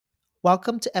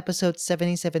Welcome to episode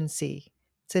 77C.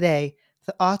 Today,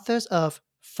 the authors of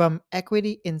From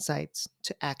Equity Insights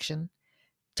to Action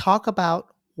talk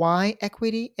about why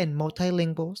equity and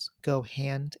multilinguals go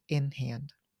hand in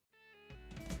hand.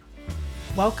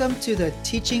 Welcome to the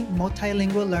Teaching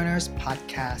Multilingual Learners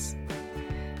podcast.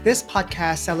 This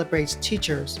podcast celebrates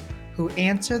teachers who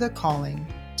answer the calling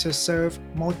to serve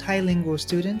multilingual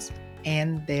students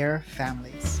and their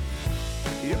families.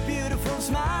 Your beautiful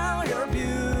smile, your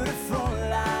beautiful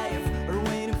life are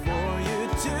waiting for you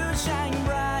to shine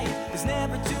bright. It's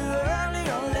never too early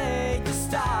or late to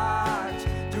start,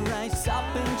 to rise up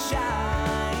and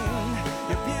shine.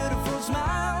 Your beautiful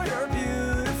smile, your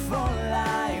beautiful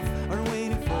life are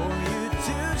waiting for you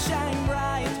to shine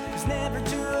bright. It's never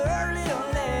too early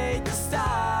or late to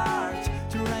start,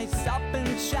 to rise up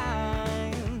and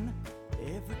shine.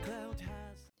 Every cloud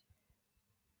has...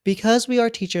 Because we are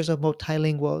teachers of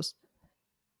multilinguals,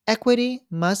 equity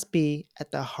must be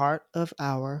at the heart of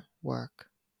our work.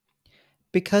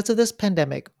 Because of this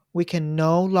pandemic, we can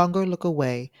no longer look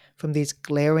away from these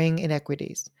glaring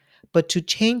inequities, but to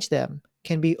change them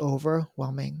can be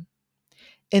overwhelming.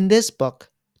 In this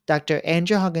book, Dr.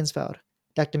 Andrea Hoggenfeld,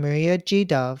 Dr. Maria G.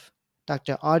 Dove,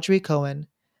 Dr. Audrey Cohen,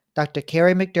 Dr.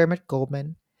 Carrie McDermott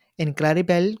Goldman, and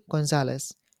Claribel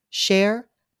Gonzalez share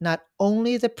not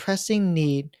only the pressing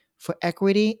need for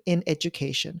equity in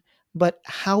education, but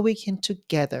how we can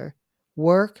together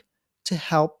work to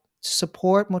help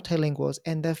support multilinguals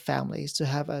and their families to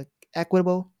have an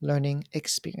equitable learning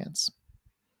experience.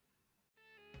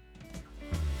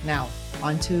 Now,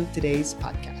 on to today's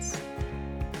podcast.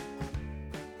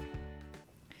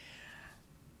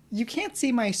 You can't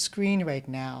see my screen right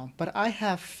now, but I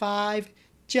have 5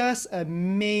 just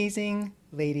amazing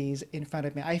ladies in front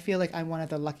of me. I feel like I'm one of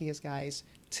the luckiest guys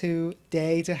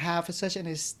today to have such an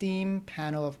esteemed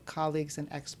panel of colleagues and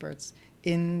experts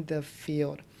in the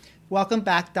field. Welcome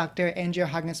back, Dr. Andrea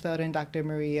Hoggenfeld and Dr.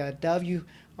 Maria Dove. You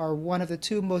are one of the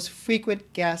 2 most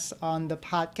frequent guests on the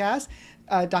podcast.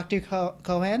 Dr.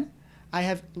 Cohen, I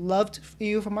have loved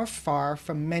you from afar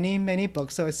from many, many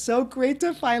books. So it's so great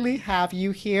to finally have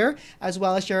you here, as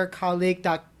well as your colleague,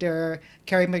 Dr.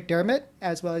 Carrie McDermott,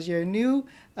 as well as your new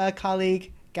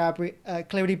colleague,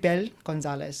 Claribel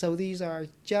Gonzalez. So these are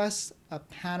just a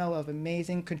panel of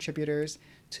amazing contributors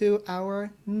to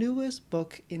our newest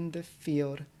book in the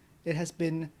field. It has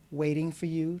been waiting for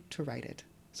you to write it.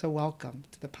 So welcome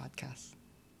to the podcast.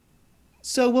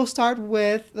 So we'll start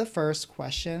with the first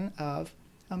question of,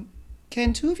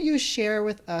 can 2 of you share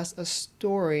with us a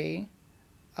story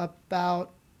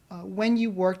about when you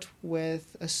worked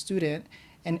with a student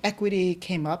and equity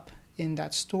came up in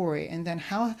that story, and then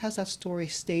how has that story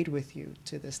stayed with you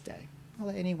to this day? I'll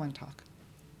let anyone talk.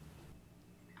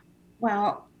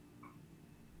 Well,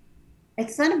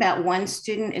 it's not about one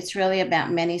student, it's really about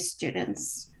many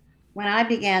students. When I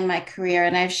began my career,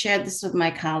 and I've shared this with my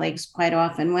colleagues quite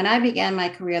often, when I began my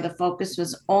career, the focus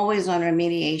was always on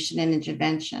remediation and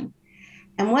intervention.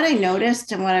 And what I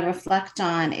noticed and what I reflect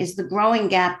on is the growing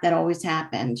gap that always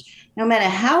happened. No matter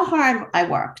how hard I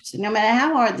worked, no matter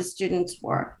how hard the students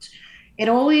worked, it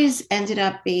always ended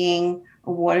up being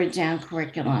a watered down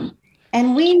curriculum.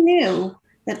 And we knew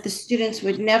that the students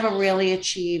would never really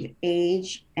achieve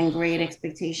age and grade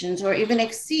expectations or even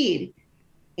exceed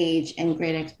age and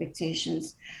grade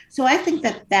expectations. So I think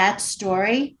that that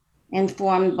story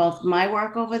informed both my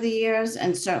work over the years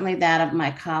and certainly that of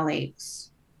my colleagues.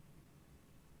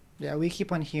 Yeah, we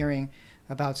keep on hearing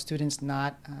about students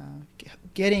not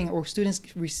getting or students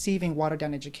receiving watered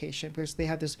down education because they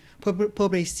have this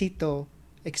pobrecito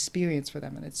experience for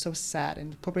them, and it's so sad.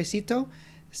 And pobrecito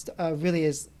really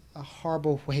is a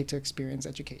horrible way to experience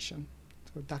education.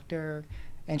 So, Dr.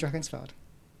 Andrea Hoggenfeld.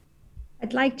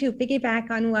 I'd like to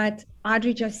piggyback on what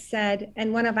Audrey just said.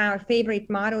 And one of our favorite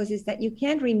mottos is that you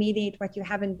can't remediate what you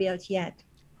haven't built yet.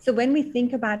 So when we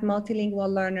think about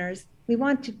multilingual learners, we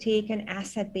want to take an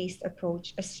asset-based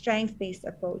approach, a strength-based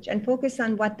approach, and focus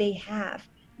on what they have,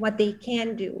 what they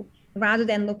can do, rather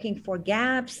than looking for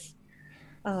gaps,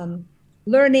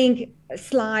 learning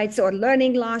slides or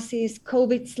learning losses,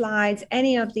 COVID slides,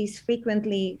 any of these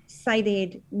frequently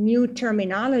cited new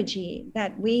terminology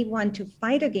that we want to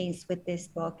fight against with this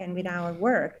book and with our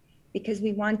work, because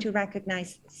we want to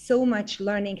recognize so much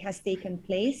learning has taken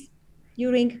place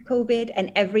during COVID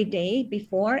and every day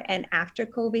before and after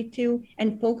COVID too,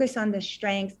 and focus on the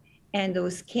strengths and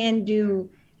those can-do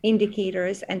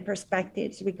indicators and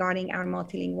perspectives regarding our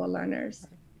multilingual learners.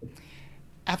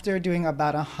 After doing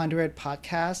about 100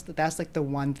 podcasts, that's like the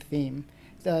one theme.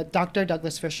 Dr.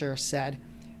 Douglas Fisher said,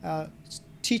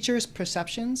 teachers'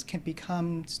 perceptions can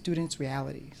become students'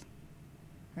 realities.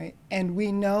 right? And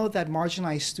we know that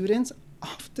marginalized students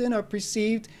often are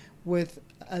perceived with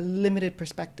a limited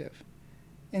perspective.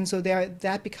 And so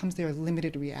that becomes their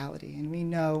limited reality. And we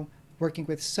know, working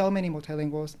with so many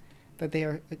multilinguals, that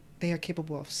they are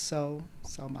capable of so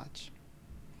much.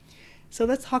 So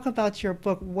let's talk about your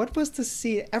book. What was the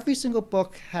seed? Every single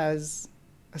book has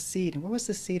a seed. And what was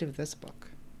the seed of this book?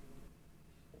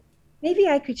 Maybe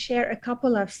I could share a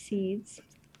couple of seeds.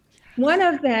 One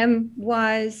of them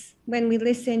was when we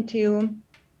listened to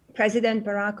President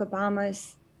Barack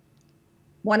Obama's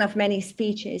one of many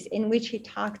speeches in which he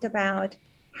talked about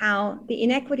how the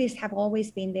inequities have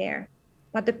always been there,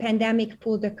 but the pandemic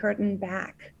pulled the curtain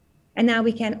back. And now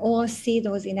we can all see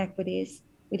those inequities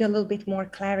with a little bit more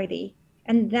clarity.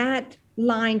 And that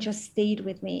line just stayed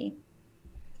with me.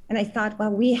 And I thought,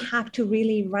 well, we have to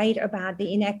really write about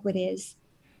the inequities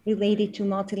related to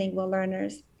multilingual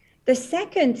learners. The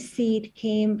second seed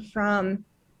came from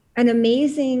an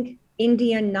amazing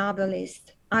Indian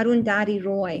novelist, Arundhati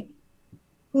Roy,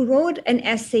 who wrote an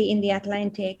essay in The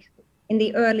Atlantic in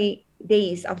the early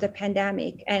days of the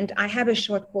pandemic. And I have a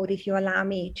short quote, if you allow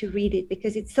me to read it,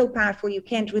 because it's so powerful, you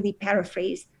can't really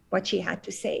paraphrase what she had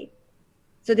to say.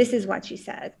 So this is what she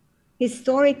said.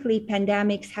 Historically,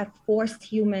 pandemics have forced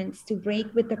humans to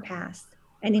break with the past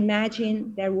and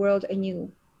imagine their world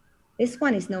anew. This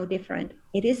one is no different.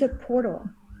 It is a portal,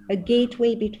 a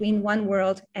gateway between one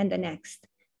world and the next.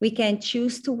 We can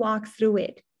choose to walk through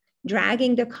it,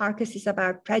 dragging the carcasses of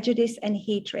our prejudice and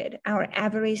hatred, our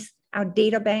avarice, our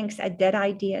data banks and dead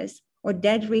ideas, or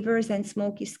dead rivers and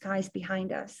smoky skies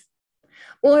behind us.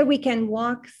 Or we can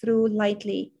walk through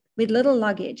lightly with little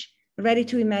luggage, ready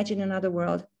to imagine another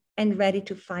world and ready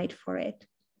to fight for it.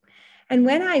 And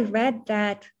when I read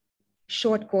that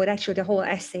short quote, actually the whole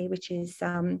essay, which is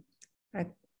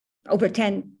over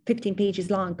 10, 15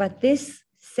 pages long, but this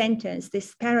sentence,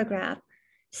 this paragraph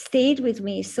stayed with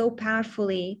me so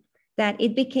powerfully that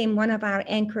it became one of our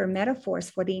anchor metaphors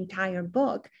for the entire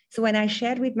book. So when I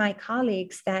shared with my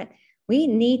colleagues that we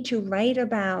need to write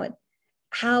about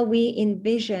how we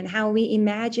envision, how we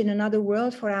imagine another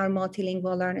world for our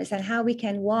multilingual learners and how we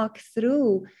can walk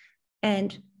through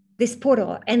and this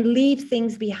portal and leave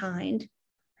things behind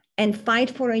and fight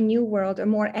for a new world, a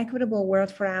more equitable world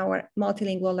for our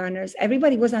multilingual learners.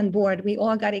 Everybody was on board. We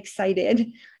all got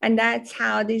excited. And that's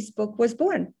how this book was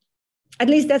born. At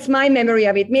least that's my memory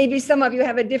of it. Maybe some of you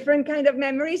have a different kind of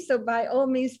memory. So by all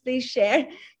means, please share.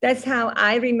 That's how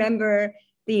I remember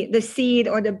the seed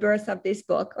or the birth of this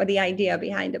book or the idea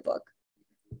behind the book.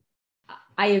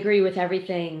 I agree with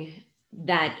everything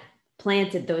that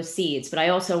planted those seeds, but I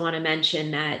also want to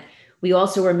mention that we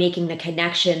also were making the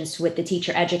connections with the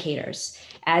teacher educators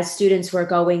as students were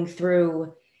going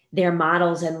through their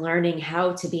models and learning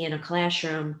how to be in a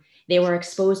classroom. They were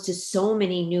exposed to so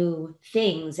many new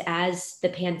things as the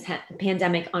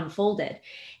pandemic unfolded.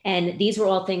 And these were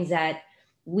all things that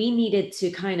we needed to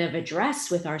kind of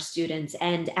address with our students.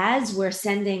 And as we're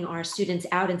sending our students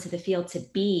out into the field to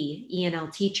be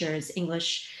ENL teachers,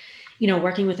 English,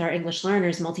 working with our English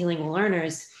learners, multilingual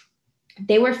learners,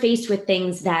 they were faced with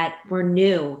things that were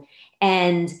new.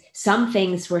 And some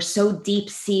things were so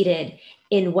deep-seated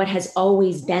in what has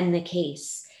always been the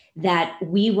case that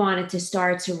we wanted to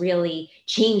start to really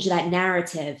change that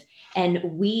narrative. And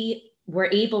we were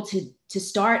able to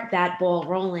start that ball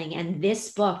rolling. And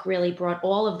this book really brought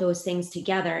all of those things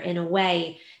together in a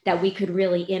way that we could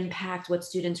really impact what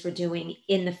students were doing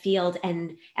in the field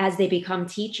and as they become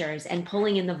teachers and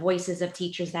pulling in the voices of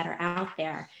teachers that are out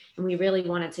there. And we really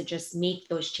wanted to just make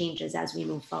those changes as we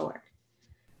move forward.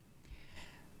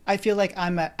 I feel like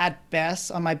I'm at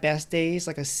best, on my best days,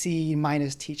 like a C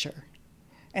minus teacher.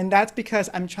 And that's because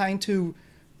I'm trying to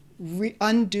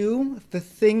undo the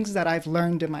things that I've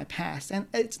learned in my past. And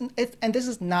and this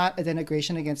is not a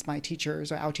denigration against my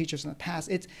teachers or our teachers in the past.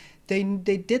 They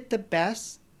did the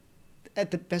best at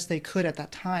the best they could at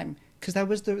that time, because that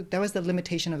was the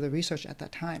limitation of the research at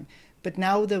that time. But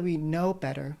now that we know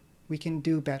better, we can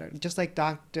do better. Just like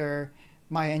Dr.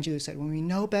 Maya Angelou said, when we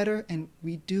know better and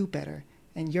we do better,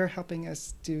 and you're helping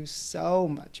us do so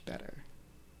much better.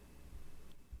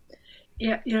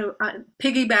 Yeah,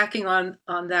 piggybacking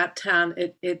on that, Tan,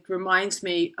 it reminds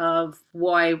me of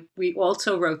why we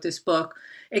also wrote this book,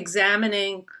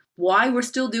 examining why we're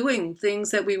still doing things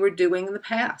that we were doing in the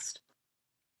past.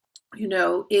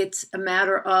 It's a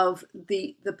matter of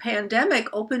the pandemic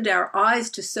opened our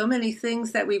eyes to so many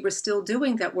things that we were still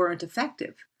doing that weren't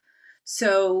effective.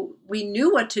 So we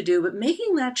knew what to do, but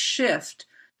making that shift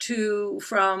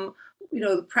from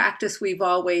the practice we've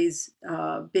always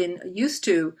been used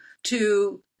to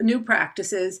new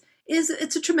practices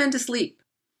it's a tremendous leap.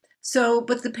 So,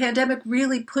 but the pandemic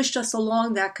really pushed us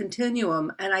along that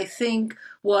continuum. And I think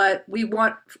what we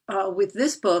want with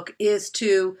this book is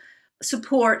to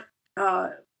support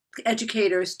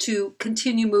educators to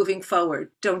continue moving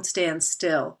forward. Don't stand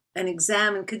still and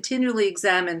continually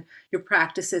examine your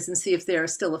practices and see if they're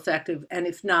still effective. And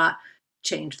if not,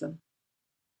 change them.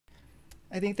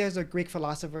 I think there's a Greek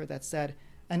philosopher that said,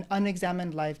 "An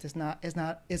unexamined life is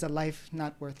a life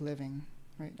not worth living."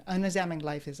 Right? Unexamined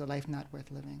life is a life not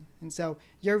worth living. And so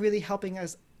you're really helping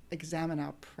us examine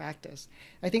our practice.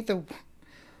 I think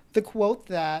the quote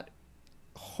that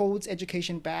holds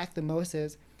education back the most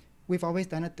is, "We've always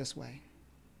done it this way."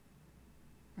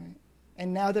 Right?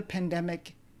 And now the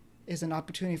pandemic is an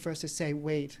opportunity for us to say,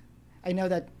 wait, I know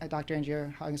that Dr.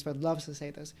 Andrea Hogginsford loves to say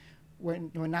this, we're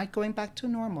not going back to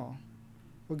normal.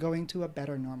 We're going to a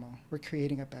better normal. We're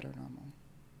creating a better normal.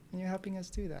 And you're helping us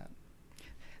do that.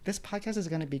 This podcast is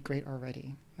going to be great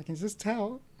already. I can just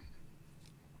tell.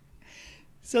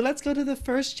 So let's go to the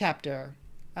first chapter.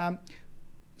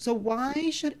 So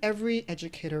why should every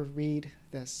educator read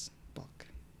this book?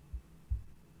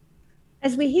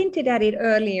 As we hinted at it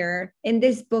earlier, in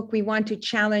this book, we want to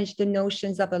challenge the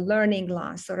notions of a learning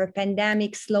loss or a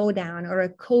pandemic slowdown or a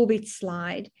COVID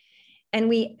slide. And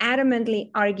we adamantly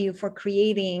argue for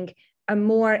creating a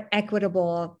more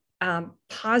equitable,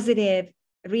 positive,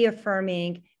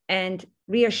 reaffirming, and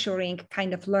reassuring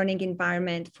kind of learning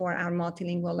environment for our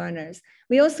multilingual learners.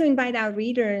 We also invite our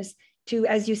readers to,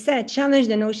 as you said, challenge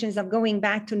the notions of going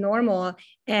back to normal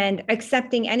and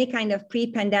accepting any kind of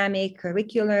pre-pandemic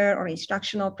curricular or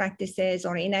instructional practices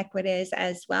or inequities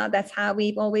as well. That's how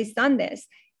we've always done this.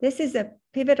 This is a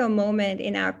pivotal moment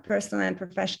in our personal and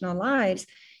professional lives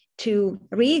to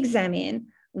re-examine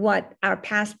what our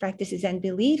past practices and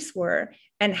beliefs were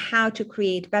and how to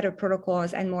create better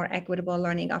protocols and more equitable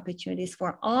learning opportunities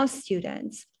for all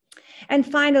students. And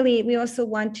finally, we also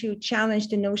want to challenge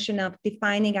the notion of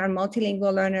defining our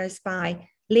multilingual learners by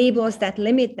labels that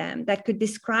limit them, that could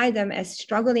describe them as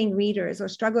struggling readers or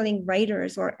struggling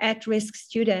writers or at-risk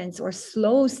students or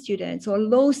slow students or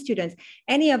low students.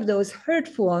 Any of those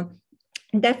hurtful,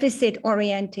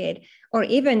 deficit-oriented, or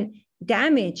even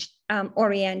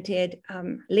damage-oriented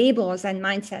labels and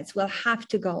mindsets will have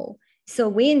to go. So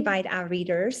we invite our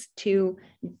readers to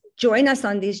join us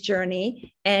on this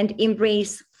journey and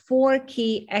embrace 4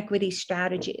 key equity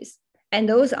strategies. And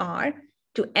those are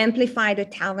to amplify the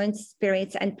talents,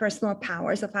 spirits, and personal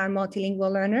powers of our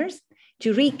multilingual learners,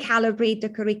 to recalibrate the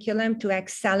curriculum to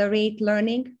accelerate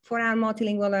learning for our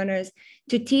multilingual learners,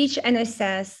 to teach and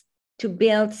assess, to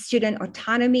build student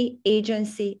autonomy,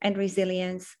 agency, and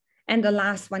resilience. And the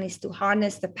last one is to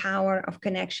harness the power of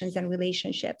connections and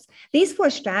relationships. These 4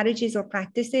 strategies or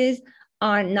practices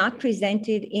are not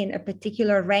presented in a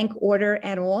particular rank order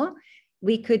at all.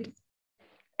 We could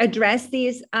address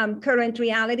these current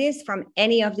realities from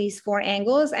any of these 4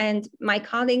 angles, and my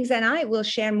colleagues and I will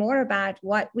share more about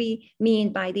what we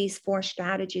mean by these 4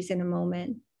 strategies in a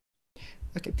moment.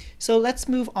 Okay, so let's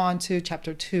move on to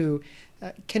chapter 2.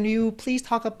 Can you please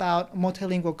talk about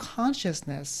multilingual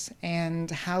consciousness and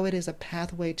how it is a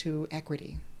pathway to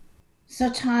equity?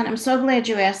 So, Tan, I'm so glad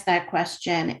you asked that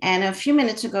question. And a few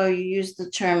minutes ago, you used the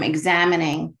term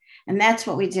examining. And that's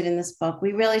what we did in this book.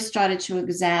 We really started to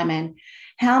examine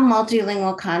how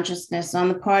multilingual consciousness on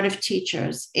the part of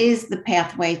teachers is the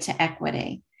pathway to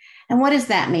equity. And what does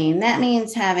that mean? That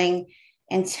means having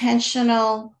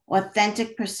intentional,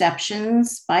 authentic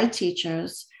perceptions by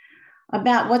teachers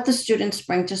about what the students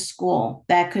bring to school.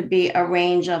 That could be a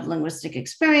range of linguistic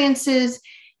experiences.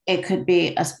 It could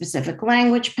be a specific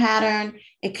language pattern.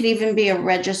 It could even be a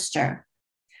register.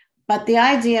 But the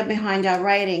idea behind our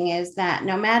writing is that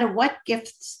no matter what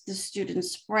gifts the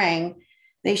students bring,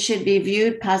 they should be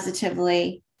viewed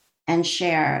positively and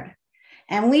shared.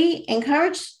 And we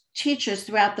encourage teachers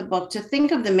throughout the book to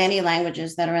think of the many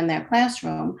languages that are in their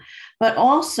classroom, but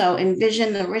also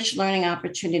envision the rich learning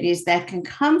opportunities that can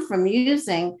come from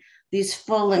using these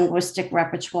full linguistic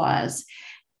repertoires,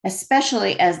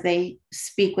 especially as they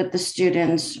speak with the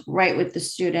students, write with the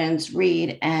students,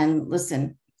 read and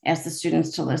listen, ask the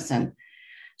students to listen.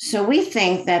 So we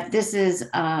think that this is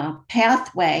a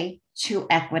pathway to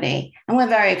equity. And we're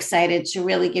very excited to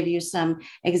really give you some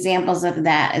examples of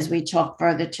that as we talk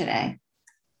further today.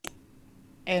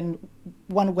 And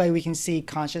one way we can see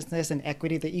consciousness and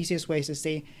equity, the easiest way is to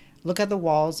say, look at the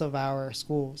walls of our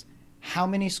schools. How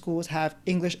many schools have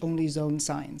English-only zone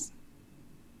signs?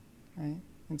 Right?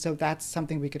 And so that's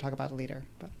something we could talk about later.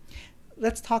 But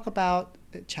let's talk about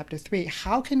chapter 3.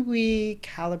 How can we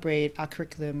calibrate our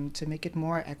curriculum to make it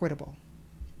more equitable?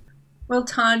 Well,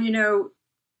 Tan,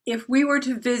 if we were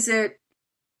to visit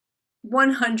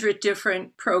 100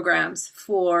 different programs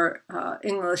for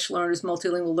English learners,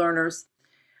 multilingual learners,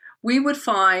 we would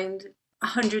find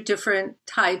 100 different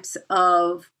types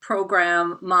of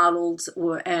program models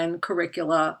and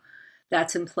curricula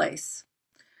that's in place.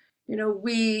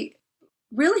 We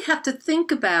really have to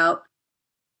think about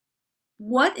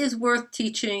what is worth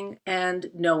teaching and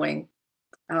knowing,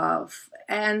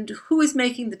 and who is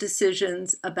making the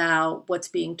decisions about what's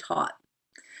being taught.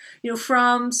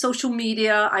 From social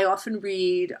media, I often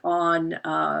read on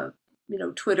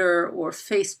Twitter or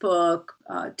Facebook,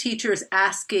 teachers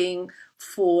asking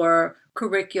for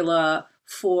curricula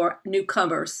for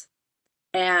newcomers.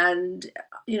 And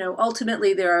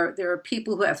ultimately there are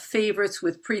people who have favorites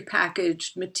with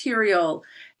prepackaged material,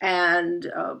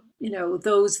 and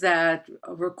those that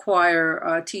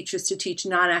require teachers to teach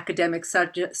non-academic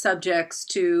subjects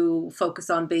to focus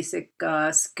on basic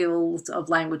skills of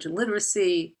language and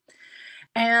literacy.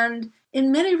 And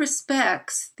in many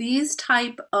respects, these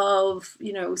type of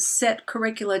set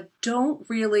curricula don't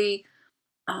really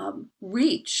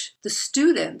reach the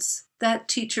students that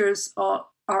teachers are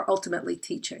ultimately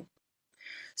teaching.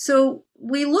 So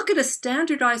we look at a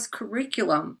standardized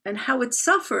curriculum and how it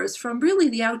suffers from really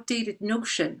the outdated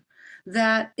notion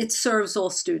that it serves all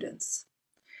students.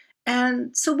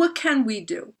 And so what can we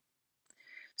do?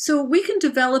 So we can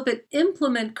develop and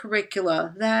implement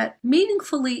curricula that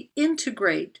meaningfully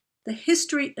integrate the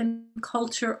history and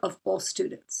culture of all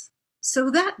students.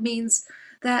 So that means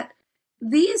that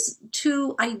these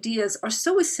two ideas are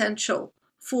so essential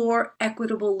for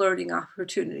equitable learning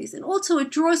opportunities. And also it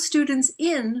draws students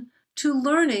in to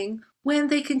learning when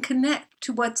they can connect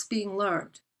to what's being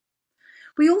learned.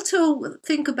 We also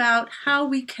think about how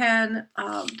we can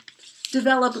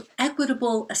develop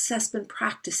equitable assessment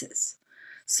practices.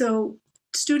 So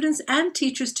students and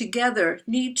teachers together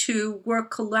need to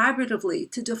work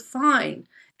collaboratively to define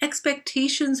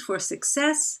expectations for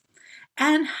success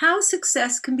and how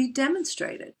success can be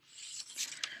demonstrated.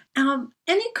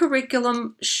 Any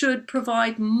curriculum should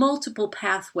provide multiple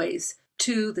pathways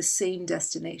to the same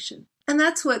destination. And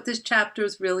that's what this chapter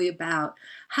is really about,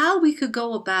 how we could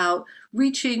go about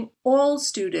reaching all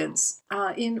students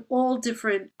in all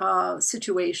different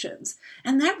situations.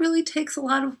 And that really takes a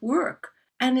lot of work.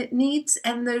 And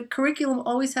the curriculum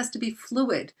always has to be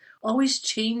fluid, always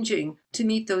changing to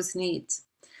meet those needs.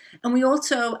 And we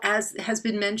also, as has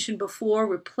been mentioned before,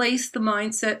 replace the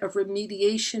mindset of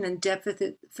remediation and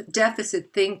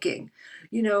deficit thinking.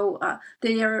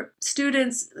 They are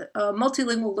students,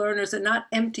 multilingual learners are not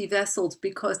empty vessels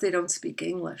because they don't speak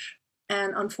English.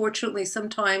 And unfortunately,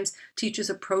 sometimes teachers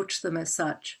approach them as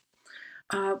such.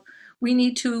 We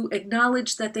need to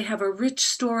acknowledge that they have a rich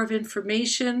store of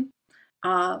information,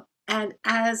 and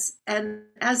as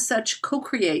such,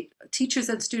 co-create, teachers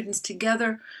and students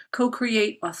together,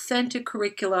 co-create authentic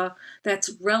curricula that's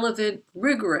relevant,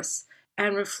 rigorous,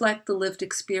 and reflect the lived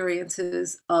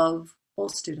experiences of all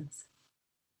students.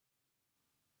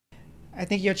 I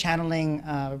think you're channeling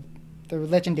the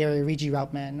legendary Regi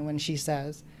Routman when she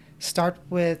says, start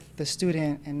with the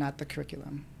student and not the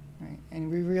curriculum. Right? And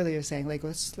we really are saying,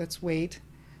 let's wait.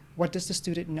 What does the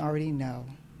student already know?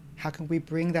 How can we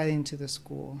bring that into the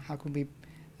school? How can we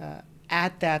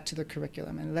add that to the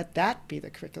curriculum and let that be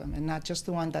the curriculum and not just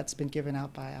the one that's been given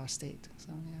out by our state? So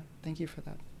yeah, thank you for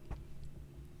that.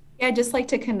 Yeah, I'd just like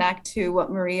to connect to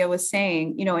what Maria was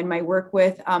saying. In my work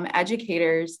with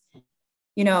educators,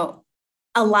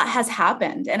 a lot has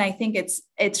happened. And I think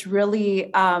it's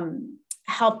really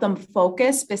helped them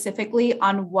focus specifically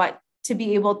on what to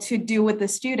be able to do with the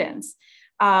students.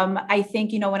 I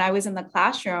think, when I was in the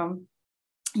classroom,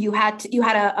 you had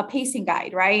a pacing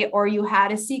guide, right? Or you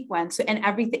had a sequence and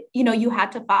everything, you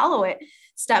had to follow it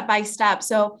step by step.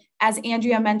 So as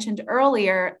Andrea mentioned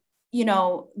earlier,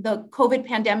 the COVID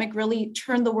pandemic really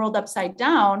turned the world upside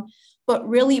down, but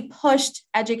really pushed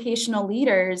educational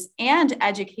leaders and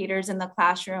educators in the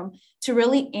classroom to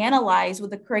really analyze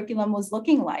what the curriculum was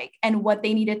looking like and what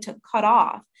they needed to cut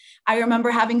off. I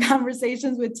remember having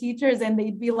conversations with teachers and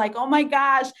they'd be like, oh my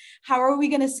gosh, how are we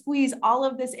going to squeeze all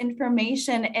of this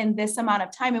information in this amount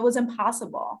of time? It was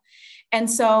impossible. And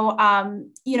so,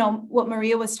 what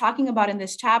Maria was talking about in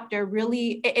this chapter,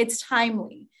 really, it's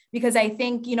timely because I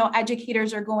think,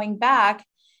 educators are going back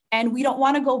and we don't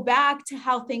want to go back to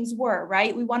how things were,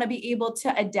 right? We want to be able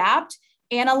to adapt,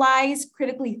 analyze,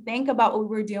 critically think about what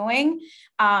we're doing.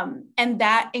 And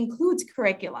that includes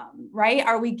curriculum, right?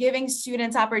 Are we giving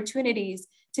students opportunities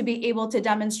to be able to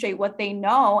demonstrate what they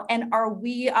know? And are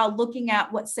we looking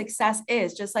at what success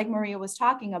is, just like Maria was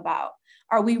talking about?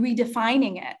 Are we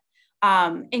redefining it,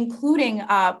 including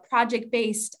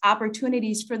project-based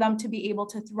opportunities for them to be able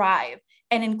to thrive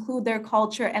and include their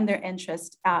culture and their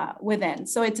interest within.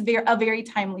 So it's a very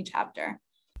timely chapter.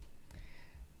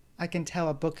 I can tell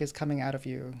a book is coming out of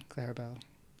you, Clarabelle.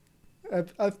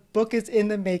 A book is in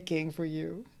the making for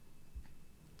you.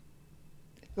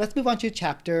 Let's move on to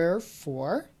chapter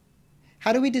 4.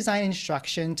 How do we design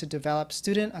instruction to develop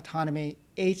student autonomy,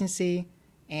 agency,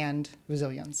 and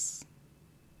resilience?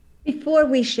 Before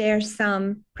we share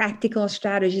some practical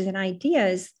strategies and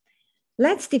ideas,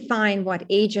 let's define what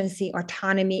agency,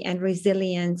 autonomy, and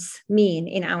resilience mean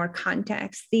in our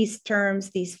context. These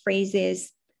terms, these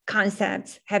phrases,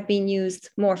 concepts have been used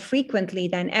more frequently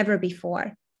than ever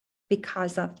before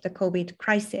because of the COVID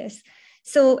crisis.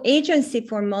 So agency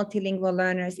for multilingual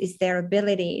learners is their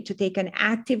ability to take an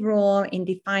active role in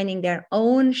defining their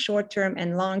own short-term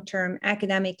and long-term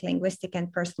academic, linguistic,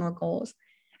 and personal goals.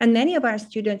 And many of our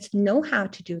students know how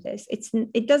to do this.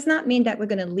 It does not mean that we're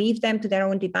going to leave them to their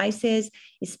own devices,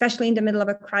 especially in the middle of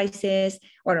a crisis,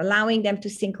 or allowing them to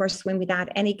sink or swim without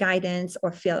any guidance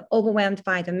or feel overwhelmed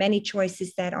by the many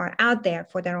choices that are out there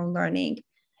for their own learning.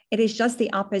 It is just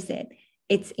the opposite.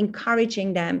 It's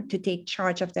encouraging them to take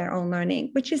charge of their own learning,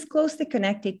 which is closely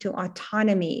connected to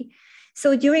autonomy.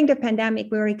 So during the pandemic,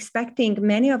 we were expecting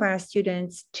many of our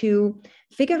students to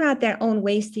figure out their own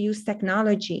ways to use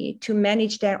technology, to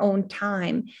manage their own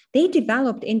time. They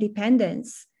developed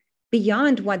independence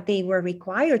beyond what they were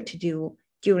required to do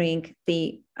during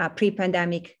the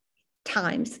pre-pandemic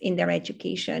times in their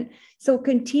education. So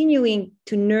continuing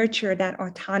to nurture that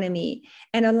autonomy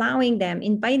and allowing them,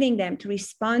 inviting them to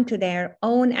respond to their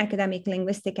own academic,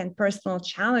 linguistic, and personal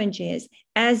challenges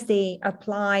as they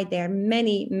apply their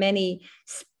many, many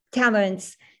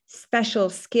talents,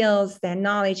 special skills, their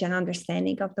knowledge and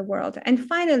understanding of the world. And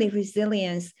finally,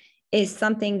 resilience is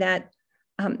something that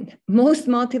most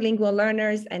multilingual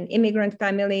learners and immigrant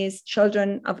families,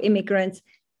 children of immigrants,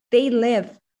 they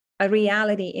live a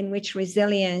reality in which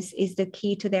resilience is the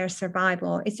key to their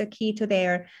survival. It's a key to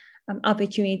their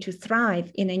opportunity to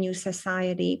thrive in a new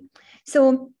society.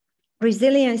 So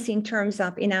resilience in terms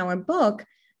of, in our book,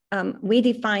 we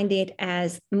defined it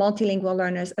as multilingual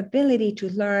learners' ability to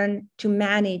learn to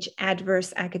manage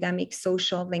adverse academic,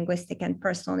 social, linguistic, and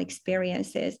personal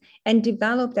experiences and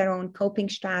develop their own coping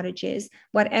strategies,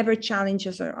 whatever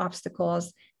challenges or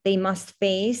obstacles they must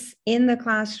face in the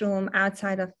classroom,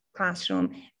 outside of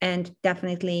classroom, and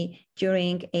definitely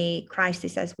during a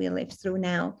crisis as we live through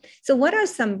now. So what are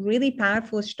some really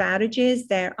powerful strategies?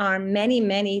 There are many,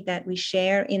 many that we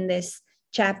share in this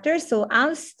chapter. So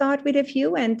I'll start with a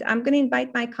few, and I'm going to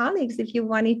invite my colleagues if you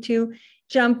wanted to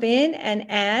jump in and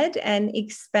add and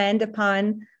expand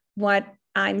upon what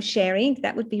I'm sharing.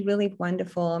 That would be really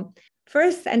wonderful.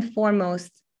 First and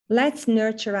foremost, let's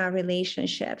nurture our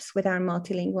relationships with our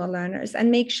multilingual learners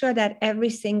and make sure that every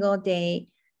single day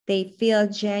they feel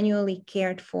genuinely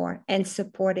cared for and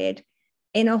supported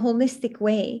in a holistic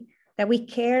way, that we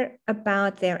care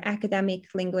about their academic,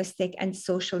 linguistic, and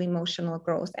social emotional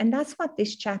growth. And that's what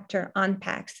this chapter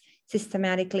unpacks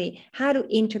systematically, how to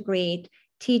integrate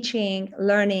teaching,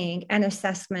 learning, and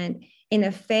assessment in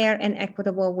a fair and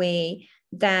equitable way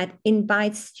that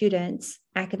invites students'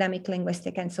 academic,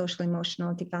 linguistic, and social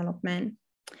emotional development.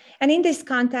 And in this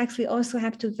context, we also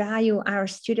have to value our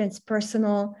students'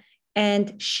 personal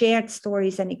and shared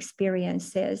stories and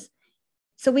experiences.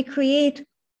 So we create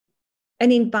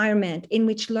an environment in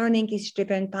which learning is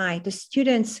driven by the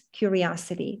students'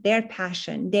 curiosity, their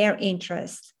passion, their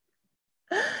interests.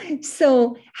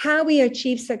 So how we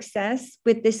achieve success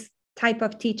with this type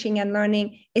of teaching and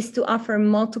learning is to offer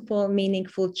multiple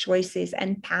meaningful choices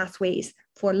and pathways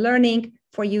for learning,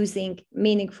 for using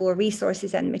meaningful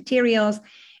resources and materials,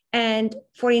 and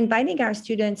for inviting our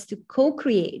students to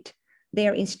co-create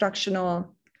their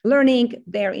instructional learning,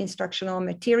 their instructional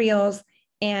materials,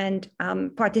 and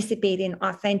participate in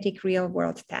authentic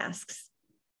real-world tasks.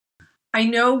 I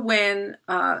know when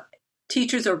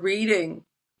teachers are reading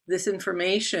this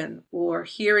information or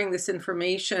hearing this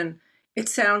information, it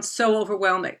sounds so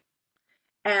overwhelming.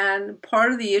 And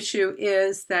part of the issue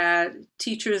is that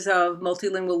teachers of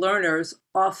multilingual learners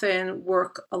often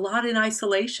work a lot in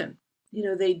isolation. You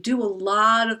know, they do a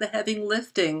lot of the heavy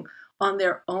lifting on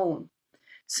their own.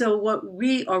 So what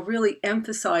we are really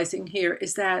emphasizing here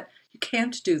is that you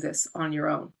can't do this on your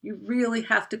own. You really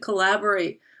have to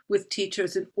collaborate with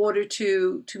teachers in order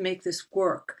to make this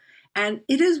work. And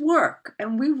it is work,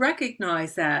 and we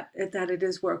recognize that it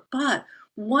is work. But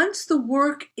once the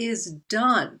work is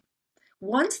done,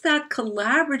 once that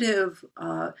collaborative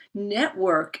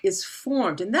network is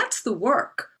formed, and that's the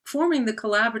work, forming the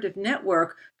collaborative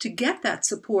network to get that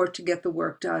support, to get the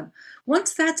work done.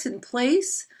 Once that's in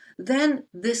place, then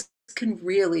this can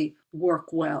really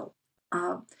work well.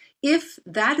 If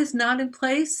that is not in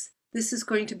place, this is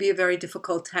going to be a very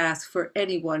difficult task for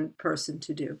any one person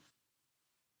to do.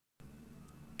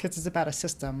 Because it's about a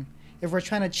system. If we're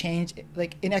trying to change,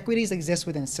 like inequities exist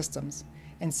within systems,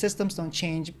 and systems don't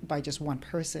change by just one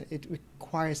person. It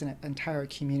requires an entire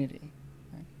community.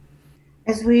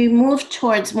 As we move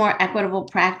towards more equitable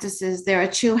practices, there are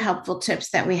two helpful tips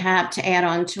that we have to add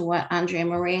on to what Andrea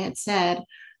Marie had said.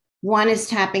 One is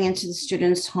tapping into the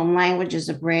students' home language as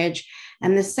a bridge.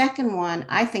 And the second one,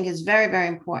 I think, is very, very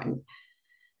important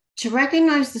to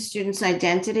recognize the students'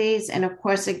 identities and, of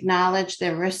course, acknowledge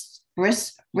their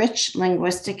rich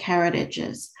linguistic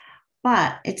heritages.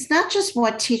 But it's not just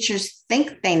what teachers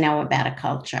think they know about a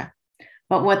culture,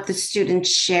 but what the students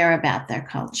share about their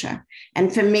culture.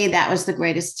 And for me, that was the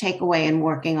greatest takeaway in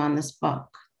working on this book.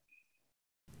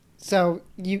 So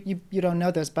you don't know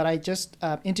this, but I just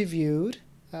interviewed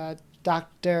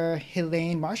Dr.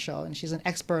 Helene Marshall, and she's an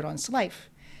expert on SLIFE.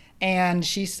 And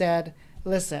she said,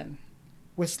 listen,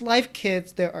 with SLIFE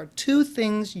kids, there are two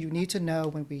things you need to know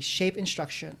when we shape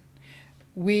instruction.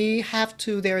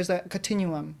 There is a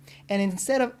continuum. And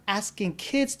instead of asking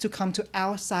kids to come to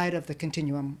our side of the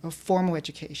continuum of formal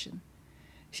education,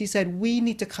 she said, we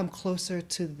need to come closer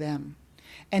to them.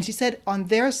 And she said on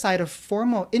their side of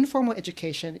informal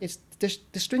education, it's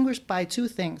distinguished by two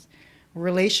things,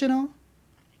 relational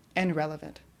and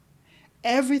relevant.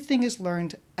 Everything is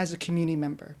learned as a community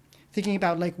member. Thinking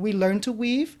about like we learn to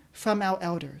weave from our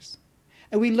elders.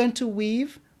 And we learn to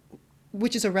weave,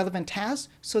 which is a relevant task,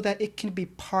 so that it can be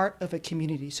part of a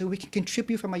community. So we can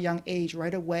contribute from a young age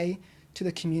right away to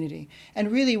the community.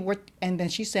 And really and then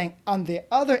she's saying on the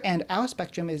other end, our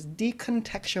spectrum is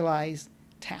decontextualized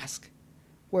task,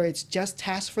 where it's just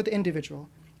tasks for the individual.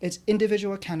 It's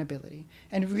individual accountability.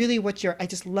 And really I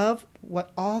just love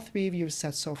what all three of you have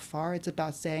said so far. It's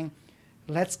about saying,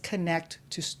 let's connect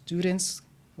to students'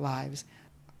 lives.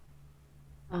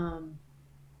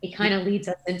 It kind of leads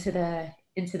us into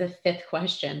the fifth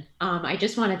question. I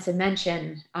just wanted to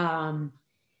mention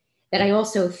that I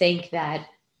also think that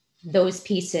those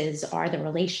pieces are the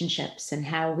relationships and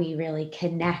how we really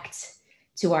connect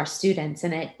to our students.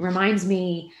 And it reminds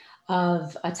me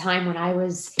of a time when I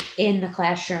was in the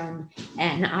classroom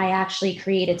and I actually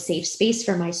created safe space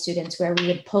for my students where we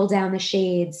would pull down the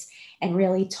shades and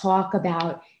really talk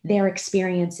about their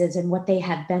experiences and what they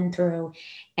have been through.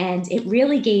 And it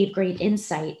really gave great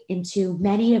insight into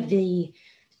many of the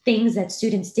things that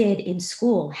students did in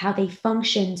school, how they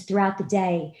functioned throughout the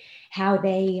day, how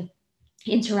they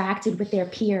interacted with their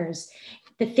peers,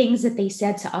 the things that they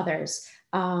said to others.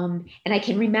 And I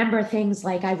can remember things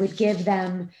like I would give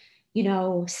them,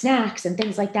 snacks and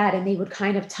things like that, and they would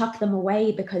kind of tuck them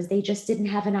away because they just didn't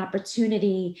have an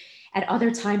opportunity at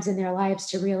other times in their lives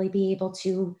to really be able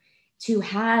to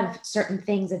have certain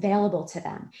things available to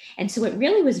them. And so it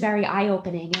really was very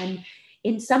eye-opening. And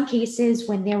in some cases,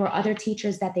 when there were other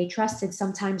teachers that they trusted,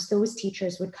 sometimes those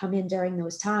teachers would come in during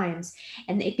those times,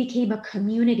 and it became a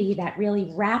community that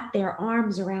really wrapped their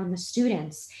arms around the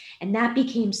students. And that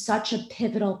became such a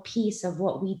pivotal piece of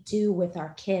what we do with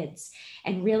our kids,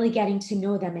 and really getting to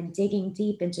know them and digging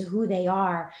deep into who they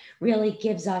are really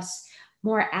gives us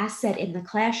more asset in the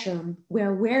classroom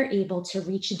where we're able to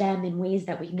reach them in ways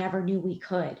that we never knew we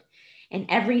could. And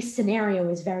every scenario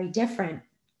is very different,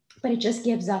 but it just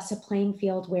gives us a playing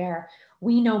field where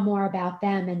we know more about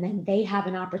them and then they have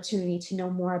an opportunity to know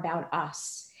more about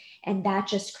us. And that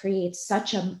just creates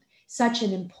such an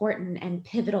important and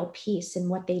pivotal piece in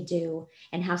what they do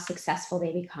and how successful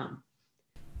they become.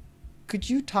 Could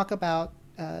you talk about,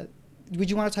 would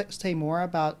you want to say more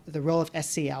about the role of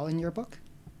SEL in your book?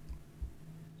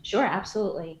 Sure,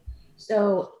 absolutely.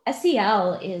 So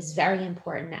SEL is very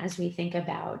important as we think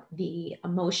about the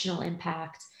emotional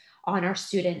impact on our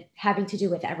student having to do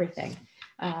with everything.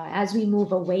 As we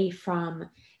move away from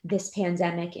this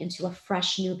pandemic into a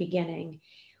fresh new beginning,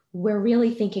 we're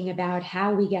really thinking about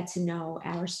how we get to know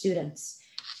our students,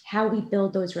 how we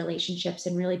build those relationships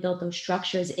and really build those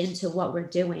structures into what we're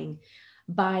doing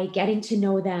by getting to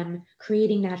know them,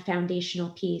 creating that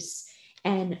foundational piece,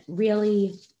 and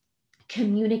really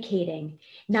communicating,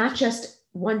 not just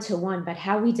one-to-one, but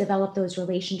how we develop those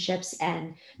relationships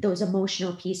and those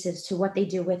emotional pieces to what they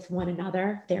do with one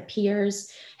another, their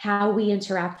peers, how we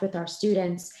interact with our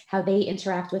students, how they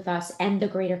interact with us and the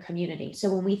greater community.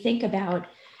 So when we think about,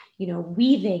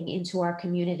 weaving into our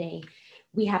community,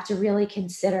 we have to really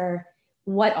consider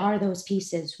what are those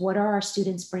pieces? What are our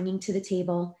students bringing to the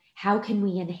table? How can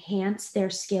we enhance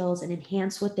their skills and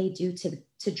enhance what they do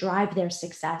to drive their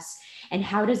success? And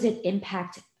how does it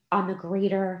impact on the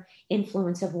greater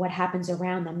influence of what happens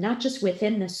around them, not just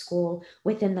within the school,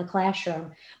 within the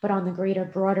classroom, but on the greater,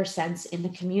 broader sense in the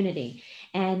community.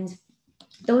 And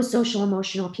those social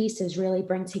emotional pieces really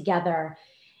bring together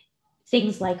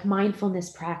things like mindfulness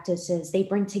practices. They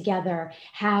bring together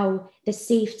how the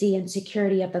safety and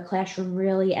security of the classroom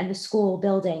really and the school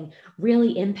building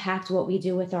really impact what we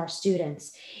do with our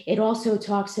students. It also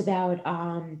talks about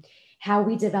how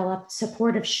we develop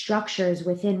supportive structures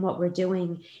within what we're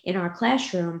doing in our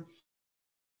classroom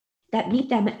that meet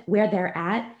them where they're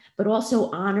at, but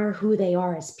also honor who they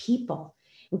are as people.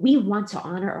 We want to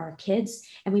honor our kids,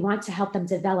 and we want to help them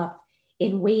develop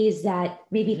in ways that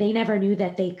maybe they never knew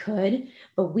that they could,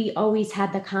 but we always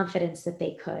had the confidence that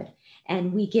they could.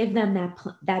 And we give them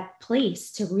that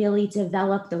place to really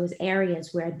develop those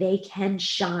areas where they can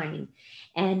shine.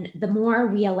 And the more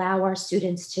we allow our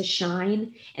students to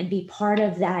shine and be part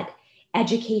of that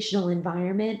educational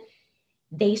environment,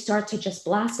 they start to just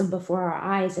blossom before our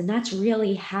eyes. And that's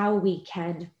really how we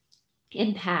can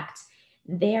impact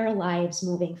their lives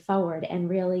moving forward and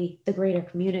really the greater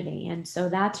community. And so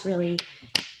that's really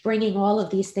bringing all of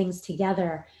these things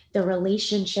together, the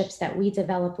relationships that we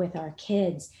develop with our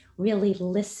kids, really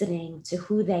listening to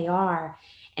who they are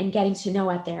and getting to know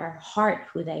at their heart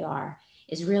who they are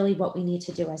is really what we need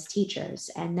to do as teachers.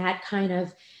 And that kind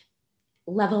of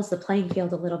levels the playing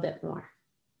field a little bit more.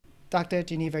 Dr.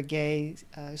 Geneva Gay,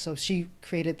 so she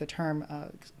created the term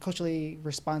culturally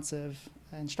responsive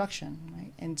instruction,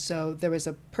 right? And so there was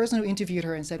a person who interviewed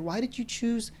her and said, why did you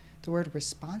choose the word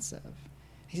responsive?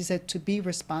 He said, to be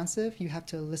responsive, you have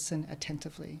to listen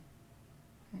attentively.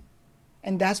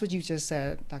 And that's what you just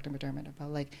said, Dr. McDermott,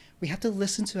 about like, we have to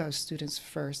listen to our students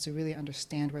first to really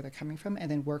understand where they're coming from and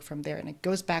then work from there. And it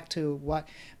goes back to what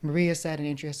Maria said and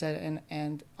Andrea said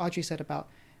and Audrey said about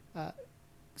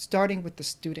starting with the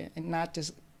student and not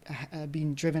just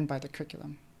being driven by the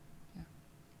curriculum. Yeah.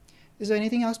 Is there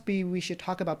anything else we should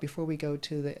talk about before we go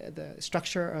to the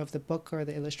structure of the book or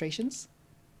the illustrations?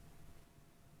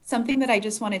 Something that I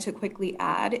just wanted to quickly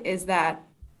add is that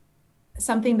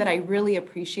something that I really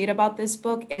appreciate about this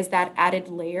book is that added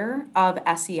layer of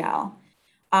SEL.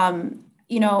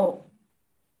 You know,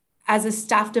 as a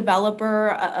staff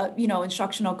developer, you know,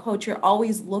 instructional coach, you're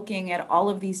always looking at all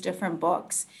of these different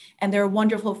books, and there are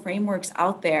wonderful frameworks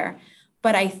out there.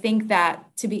 But I think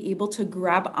that to be able to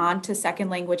grab onto second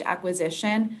language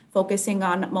acquisition, focusing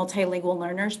on multilingual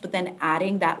learners, but then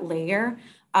adding that layer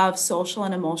of social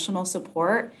and emotional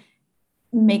support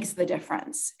makes the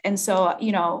difference. And so,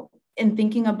 you know, in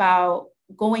thinking about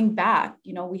going back,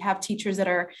 you know, we have teachers that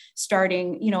are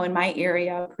starting, you know, in my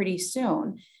area pretty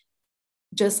soon.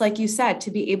 Just like you said,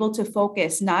 to be able to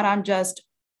focus not on just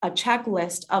a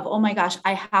checklist of, oh my gosh,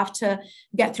 I have to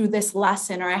get through this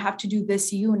lesson or I have to do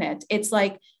this unit. It's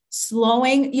like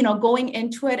slowing, you know, going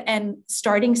into it and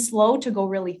starting slow to go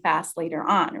really fast later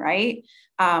on, right?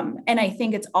 And I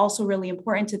think it's also really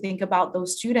important to think about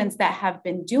those students that have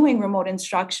been doing remote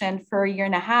instruction for a year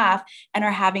and a half and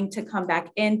are having to come back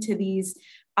into these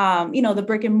you know, the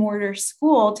brick and mortar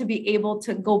school to be able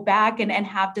to go back and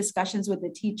have discussions with the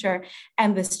teacher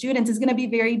and the students is going to be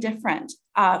very different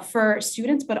for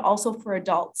students, but also for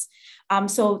adults.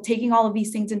 So taking all of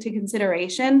these things into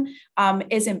consideration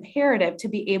is imperative to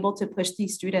be able to push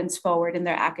these students forward in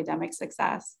their academic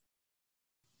success.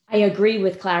 I agree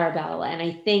with Clarabelle. And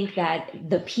I think that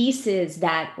the pieces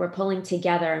that we're pulling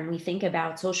together and we think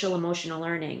about social emotional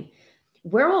learning,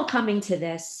 we're all coming to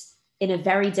this in a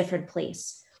very different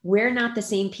place. We're not the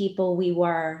same people we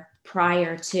were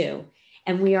prior to,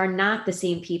 and we are not the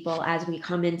same people as we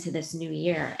come into this new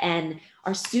year. And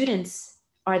our students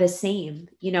are the same,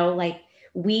 you know, like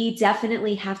we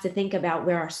definitely have to think about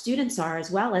where our students are as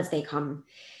well as they come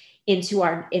into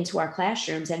our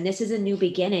classrooms. And this is a new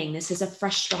beginning. This is a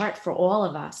fresh start for all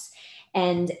of us.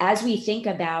 And as we think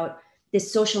about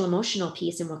this social emotional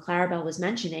piece and what Clarabelle was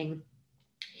mentioning,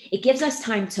 it gives us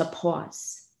time to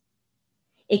pause.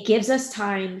 It gives us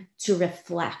time to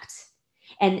reflect.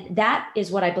 And that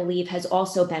is what I believe has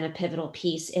also been a pivotal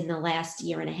piece in the last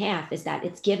year and a half, is that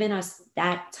it's given us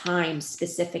that time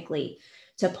specifically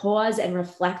to pause and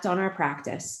reflect on our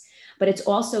practice. But it's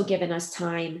also given us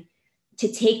time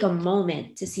to take a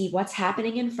moment to see what's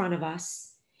happening in front of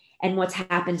us and what's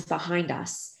happened behind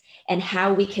us, and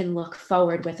how we can look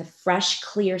forward with a fresh,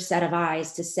 clear set of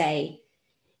eyes to say,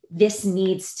 this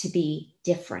needs to be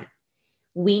different.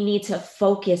 We need to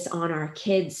focus on our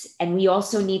kids, and we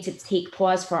also need to take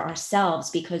pause for ourselves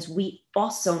because we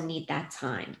also need that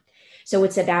time. So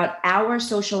it's about our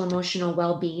social emotional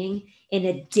well-being in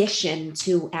addition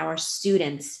to our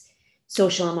students'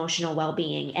 social emotional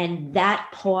well-being. And that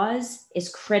pause is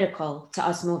critical to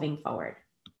us moving forward.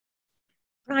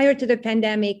 Prior to the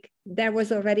pandemic, there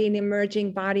was already an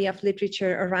emerging body of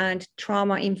literature around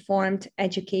trauma-informed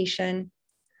education,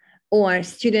 or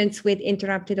students with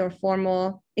interrupted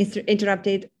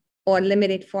or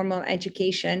limited formal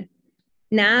education.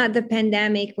 Now, the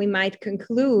pandemic, we might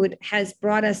conclude, has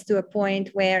brought us to a point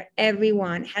where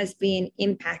everyone has been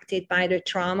impacted by the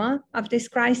trauma of this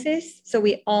crisis. So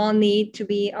we all need to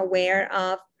be aware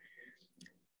of,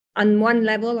 on one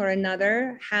level or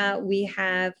another, how we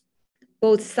have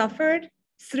both suffered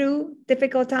through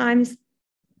difficult times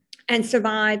and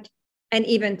survived and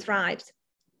even thrived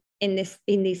in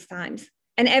these times.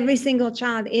 And every single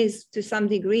child is, to some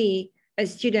degree, a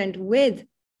student with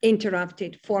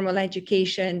interrupted formal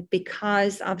education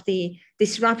because of the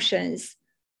disruptions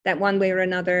that one way or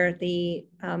another the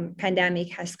pandemic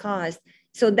has caused.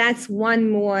 So that's one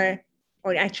more,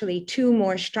 or actually two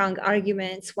more strong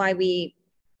arguments why we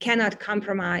cannot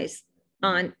compromise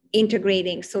on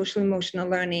integrating social emotional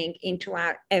learning into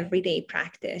our everyday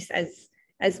practice,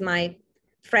 as my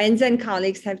friends and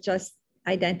colleagues have just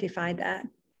identified that.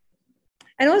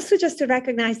 And also just to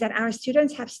recognize that our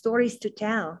students have stories to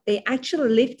tell. They actually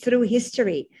lived through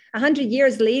history. 100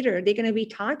 years later, they're going to be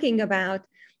talking about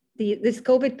this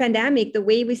COVID pandemic the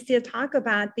way we still talk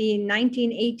about the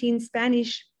 1918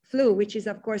 Spanish flu, which is,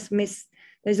 of course,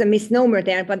 there's a misnomer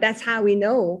there, but that's how we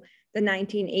know the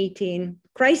 1918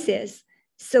 crisis.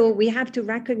 So we have to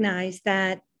recognize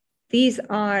that these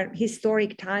are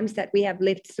historic times that we have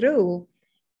lived through,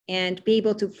 and be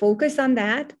able to focus on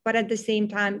that, but at the same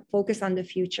time, focus on the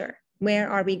future. Where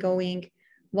are we going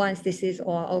once this is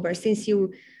all over? Since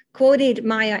you quoted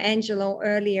Maya Angelou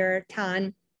earlier,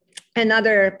 Tan,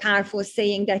 another powerful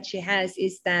saying that she has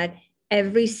is that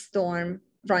every storm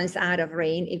runs out of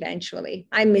rain eventually.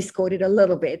 I misquoted a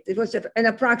little bit. It was an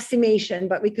approximation,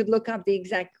 but we could look up the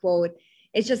exact quote.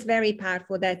 It's just very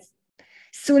powerful that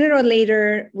sooner or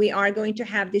later, we are going to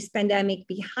have this pandemic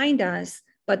behind us.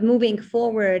 But moving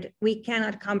forward, we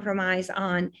cannot compromise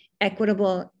on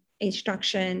equitable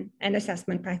instruction and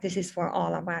assessment practices for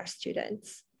all of our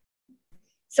students.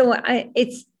 So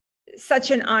it's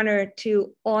such an honor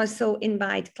to also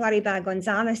invite Claribel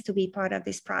Gonzalez to be part of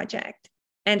this project.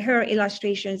 And her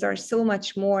illustrations are so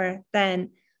much more than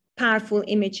powerful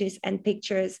images and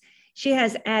pictures. She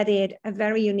has added a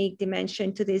very unique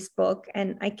dimension to this book,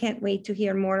 and I can't wait to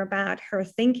hear more about her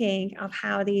thinking of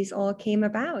how these all came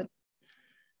about.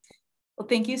 Well,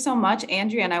 thank you so much,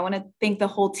 Andrea. And I want to thank the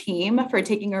whole team for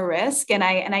taking a risk. And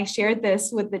I shared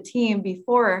this with the team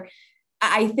before.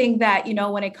 I think that,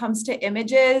 when it comes to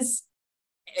images,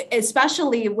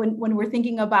 especially when we're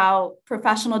thinking about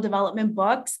professional development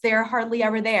books, they're hardly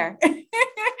ever there.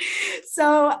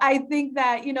 So I think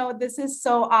that, this is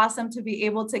so awesome to be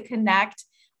able to connect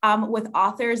with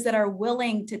authors that are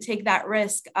willing to take that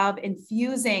risk of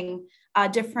infusing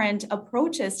different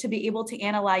approaches to be able to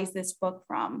analyze this book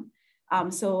from.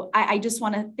 So I just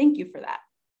want to thank you for that.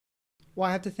 Well,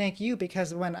 I have to thank you,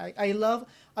 because when I love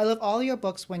all your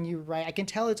books when you write. I can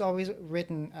tell it's always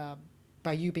written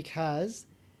by you, because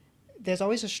there's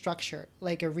always a structure,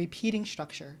 like a repeating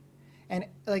structure. And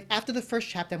like after the first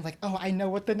chapter, I'm like, oh, I know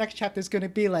what the next chapter is going to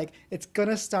be like. It's going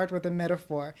to start with a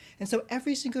metaphor. And so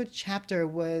every single chapter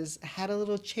had a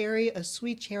little cherry, a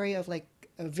sweet cherry of like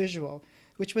a visual,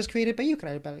 which was created by you,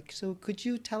 Claribel. So could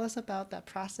you tell us about that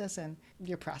process and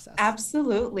your process?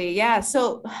 Absolutely. Yeah.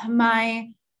 So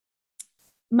my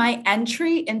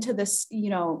entry into this,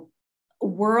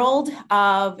 world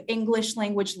of English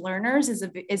language learners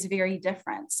is very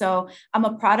different. So I'm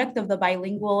a product of the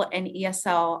bilingual and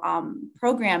ESL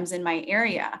programs in my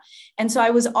area. And so I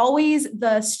was always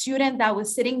the student that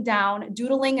was sitting down,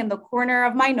 doodling in the corner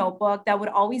of my notebook that would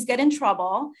always get in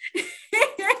trouble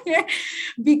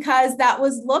because that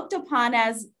was looked upon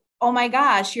as, oh my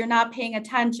gosh, you're not paying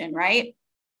attention, right?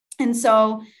 And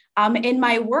so in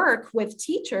my work with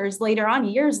teachers later on,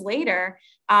 years later,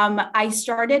 I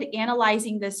started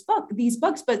analyzing these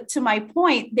books, but to my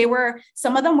point,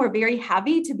 some of them were very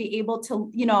heavy to be able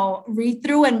to, read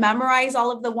through and memorize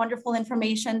all of the wonderful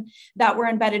information that were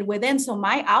embedded within. So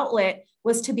my outlet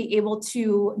was to be able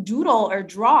to doodle or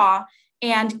draw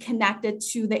and connect it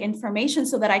to the information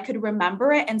so that I could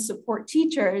remember it and support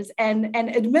teachers and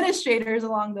administrators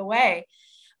along the way.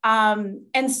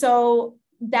 And so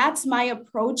that's my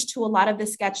approach to a lot of the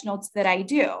sketch notes that I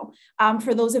do.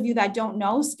 For those of you that don't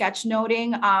know,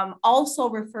 sketchnoting, also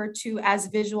referred to as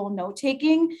visual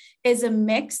note-taking, is a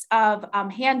mix of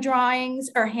hand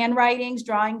drawings or handwritings,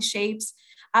 drawing shapes,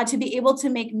 to be able to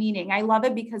make meaning. I love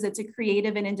it because it's a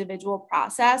creative and individual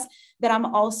process that I'm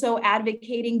also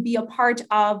advocating be a part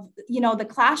of, the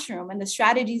classroom and the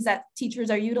strategies that teachers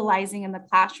are utilizing in the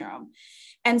classroom.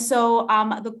 And so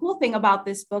the cool thing about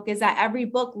this book is that every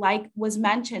book, like was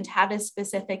mentioned, had a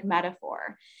specific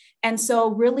metaphor. And so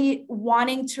really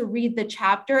wanting to read the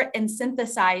chapter and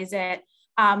synthesize it,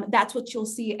 that's what you'll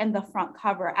see in the front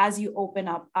cover as you open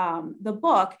up the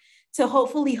book, to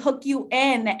hopefully hook you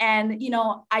in and,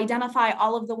 identify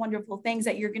all of the wonderful things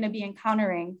that you're going to be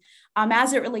encountering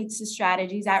as it relates to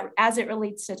strategies, as it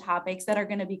relates to topics that are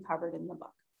going to be covered in the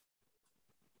book.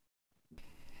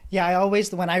 Yeah,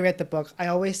 when I read the book, I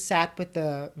always sat with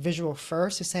the visual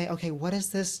first to say, okay, what is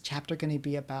this chapter going to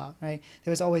be about, right?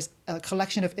 There was always a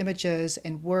collection of images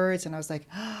and words, and I was like,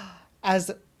 as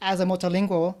a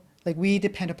multilingual, like we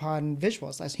depend upon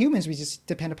visuals. As humans, we just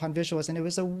depend upon visuals, and it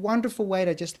was a wonderful way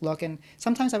to just look. And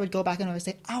sometimes I would go back and I would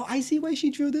say, oh, I see why she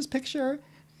drew this picture.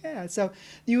 Yeah, so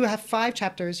you have 5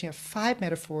 chapters, you have 5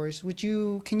 metaphors.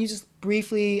 Can you just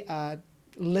briefly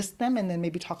list them and then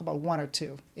maybe talk about 1 or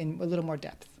 2 in a little more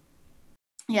depth?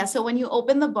 Yeah, so when you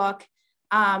open the book,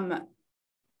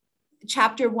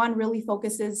 chapter 1 really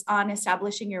focuses on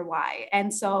establishing your why.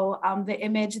 And so the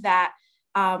image that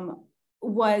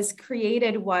was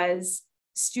created was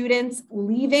students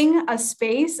leaving a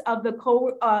space of the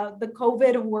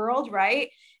COVID world, right?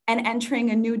 And entering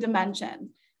a new dimension.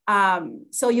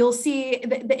 So you'll see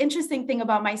the interesting thing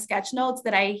about my sketch notes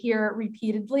that I hear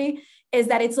repeatedly is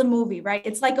that it's a movie, right?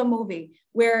 It's like a movie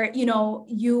where,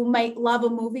 you might love a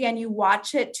movie and you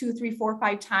watch it 2, 3, 4,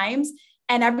 5 times.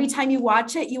 And every time you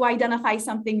watch it, you identify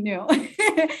something new.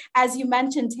 As you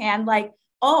mentioned, Tan, like,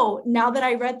 oh, now that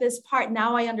I read this part,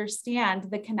 now I understand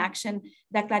the connection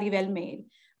that Claribel made.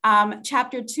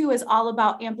 Chapter 2 is all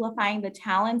about amplifying the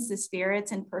talents, the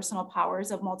spirits, and personal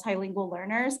powers of multilingual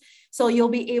learners. So you'll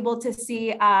be able to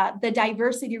see the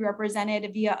diversity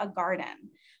represented via a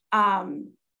garden,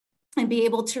 and be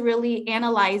able to really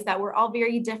analyze that we're all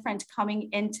very different coming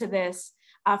into this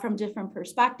from different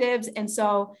perspectives. And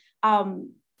so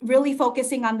really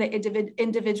focusing on the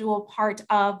individual part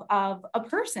of a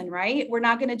person, right? We're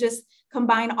not going to just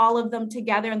combine all of them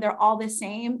together and they're all the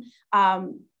same.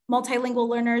 Multilingual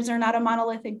learners are not a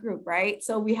monolithic group, right?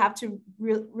 So we have to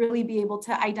really be able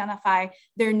to identify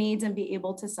their needs and be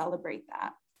able to celebrate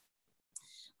that.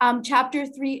 Chapter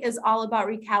 3 is all about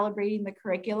recalibrating the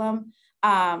curriculum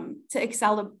to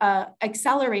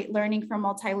accelerate learning for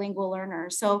multilingual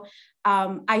learners. So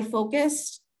I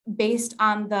focused based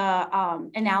on the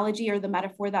analogy or the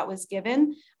metaphor that was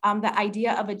given, the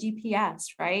idea of a GPS,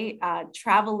 right?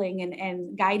 Traveling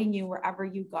and guiding you wherever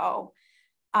you go.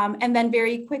 And then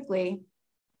very quickly,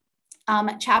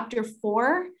 chapter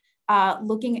 4,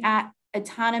 looking at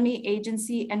autonomy,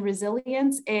 agency, and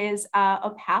resilience is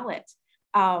a palette,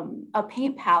 a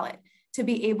paint palette to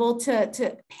be able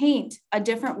to paint a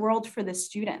different world for the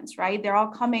students, right? They're all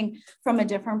coming from a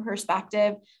different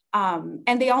perspective,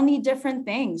 and they all need different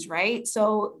things, right?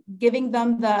 So giving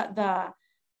them the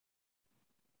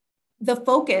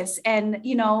focus and,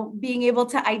 being able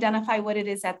to identify what it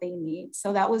is that they need.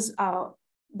 So that was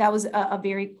a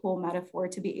very cool metaphor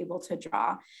to be able to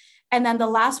draw. And then the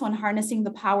last one, harnessing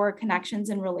the power of connections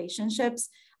and relationships.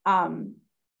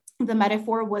 The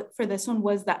metaphor for this one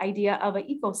was the idea of an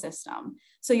ecosystem.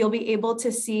 So you'll be able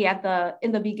to see in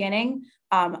the beginning,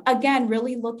 again,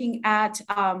 really looking at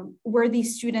where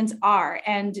these students are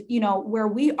and, where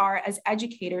we are as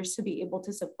educators to be able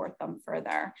to support them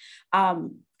further.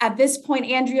 At this point,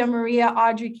 Andrea, Maria,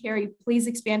 Audrey, Carrie, please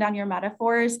expand on your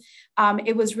metaphors.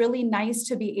 It was really nice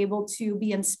to be able to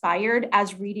be inspired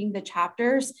as reading the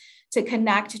chapters to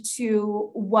connect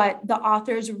to what the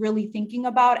authors were really thinking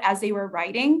about as they were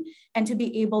writing and to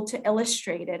be able to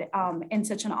illustrate it in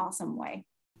such an awesome way.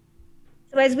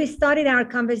 So as we started our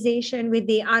conversation with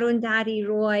the Arundhati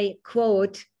Roy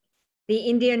quote, the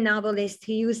Indian novelist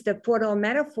who used the portal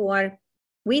metaphor,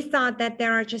 we thought that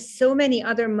there are just so many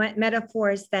other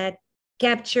metaphors that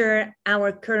capture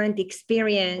our current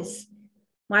experience.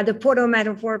 While the portal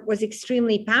metaphor was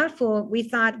extremely powerful, we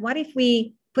thought, what if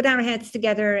we put our heads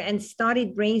together and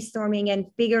started brainstorming and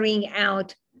figuring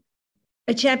out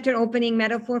a chapter opening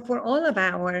metaphor for all of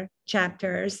our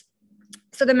chapters?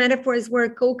 So the metaphors were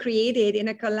co-created in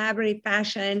a collaborative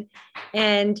fashion,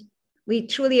 and we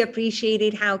truly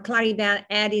appreciated how Claribel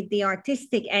added the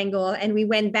artistic angle, and we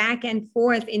went back and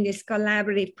forth in this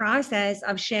collaborative process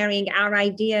of sharing our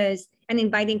ideas and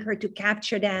inviting her to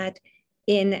capture that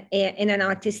in an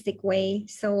artistic way.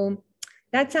 So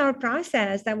that's our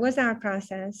process. That was our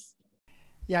process.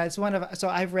 Yeah, it's one of, so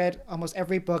I've read almost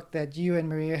every book that you and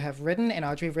Maria have written and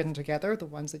Audrey have written together, the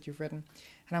ones that you've written.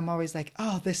 And I'm always like,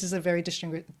 oh, this is a very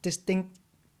distinct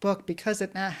book because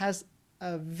it now has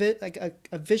a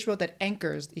visual that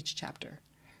anchors each chapter.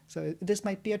 So this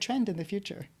might be a trend in the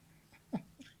future.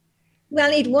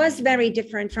 Well, it was very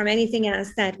different from anything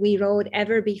else that we wrote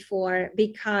ever before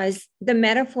because the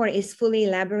metaphor is fully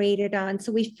elaborated on.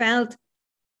 So we felt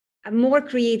more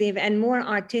creative and more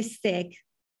artistic.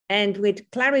 And with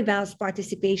Claribel's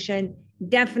participation,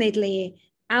 definitely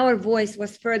our voice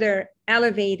was further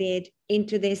elevated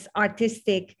into this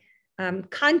artistic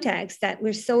context that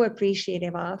we're so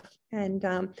appreciative of. And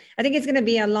I think it's going to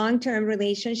be a long-term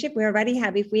relationship. We already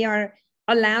have, if we are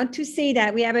allowed to say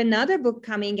that, we have another book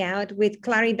coming out with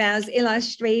Claribel's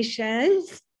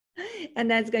illustrations.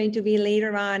 And that's going to be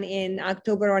later on in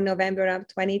October or November of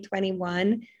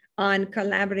 2021 on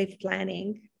collaborative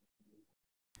planning.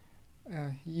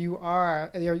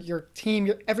 Your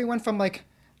team, everyone from like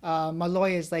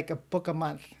Malloy is like a book a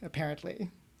month,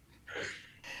 apparently.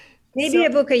 Maybe a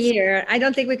book a year. I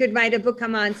don't think we could write a book a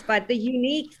month, but the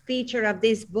unique feature of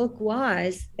this book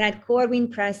was that Corwin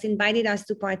Press invited us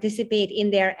to participate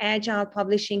in their Agile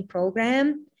publishing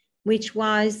program, which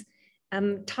was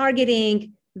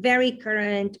targeting very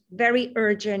current, very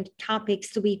urgent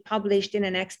topics to be published in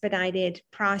an expedited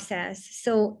process.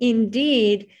 So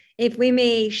indeed, if we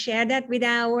may share that with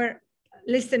our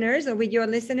listeners or with your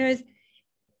listeners,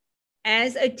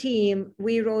 as a team,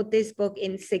 we wrote this book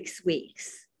in 6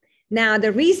 weeks. Now,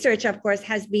 the research, of course,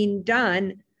 has been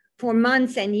done for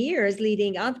months and years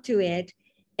leading up to it.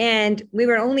 And we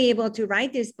were only able to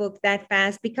write this book that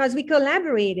fast because we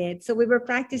collaborated. So we were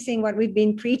practicing what we've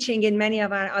been preaching in many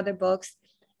of our other books.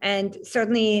 And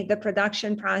certainly the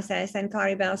production process and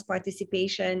Claribel's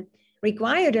participation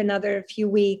required another few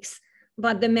weeks,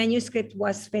 but the manuscript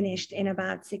was finished in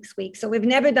about 6 weeks. So we've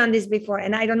never done this before.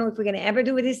 And I don't know if we're going to ever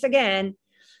do this again,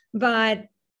 but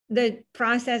the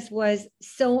process was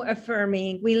so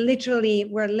affirming. We literally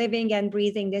were living and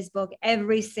breathing this book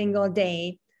every single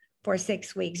day for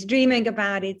 6 weeks, dreaming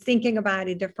about it, thinking about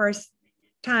it. The first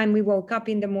time we woke up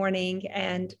in the morning,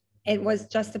 and it was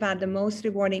just about the most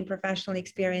rewarding professional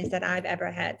experience that I've ever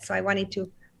had. So I wanted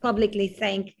to publicly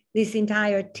thank this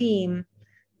entire team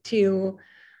to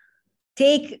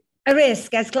take a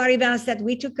risk. As Claribel said,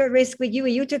 we took a risk with you,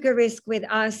 you took a risk with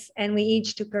us, and we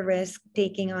each took a risk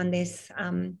taking on this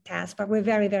task. But we're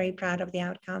very, very proud of the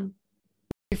outcome.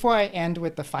 Before I end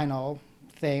with the final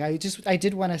thing, I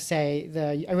did want to say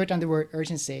I wrote down the word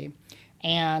urgency,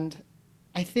 and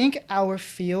I think our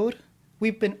field,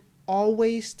 we've been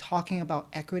always talking about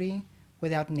equity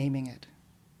without naming it.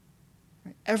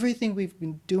 Everything we've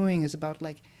been doing is about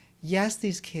like, yes,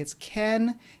 these kids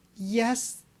can,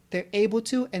 yes, they're able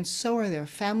to, and so are their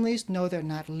families. No, they're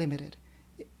not limited.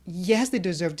 Yes, they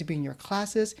deserve to be in your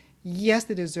classes. Yes,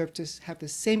 they deserve to have the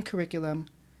same curriculum.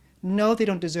 No, they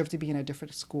don't deserve to be in a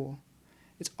different school.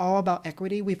 It's all about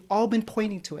equity. We've all been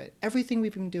pointing to it, everything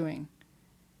we've been doing.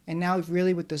 And now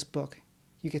really with this book,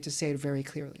 you get to say it very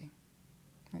clearly.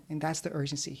 And that's the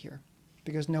urgency here,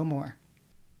 because no more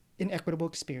inequitable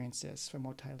experiences for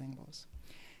multilinguals.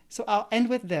 So I'll end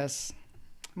with this,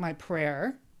 my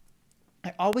prayer.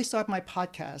 I always start my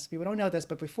podcast, people don't know this,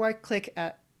 but before I click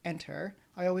at enter,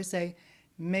 I always say,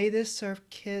 may this serve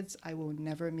kids I will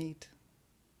never meet.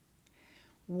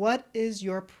 What is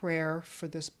your prayer for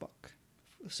this book?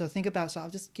 So think about, so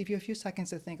I'll just give you a few seconds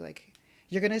to think. Like,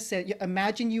 you're going to say,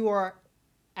 imagine you are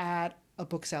at a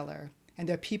bookseller and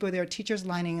there are people, there are teachers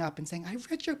lining up and saying, I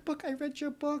read your book, I read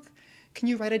your book. Can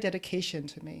you write a dedication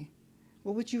to me?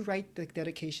 What would you write the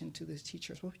dedication to these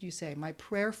teachers? What would you say? My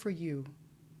prayer for you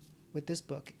with this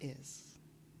book is?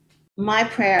 My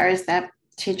prayer is that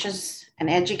teachers and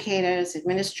educators,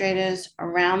 administrators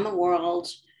around the world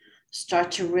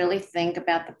start to really think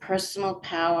about the personal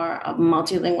power of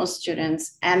multilingual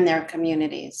students and their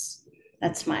communities.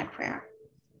 That's my prayer.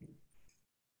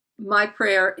 My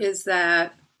prayer is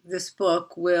that this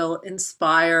book will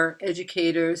inspire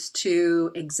educators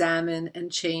to examine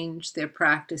and change their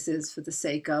practices for the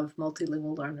sake of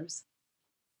multilingual learners.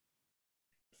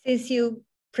 Since you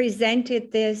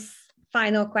presented this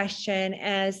final question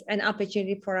as an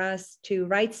opportunity for us to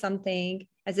write something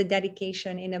as a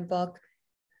dedication in a book,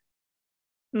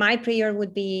 my prayer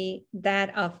would be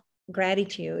that of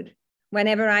gratitude.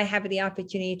 Whenever I have the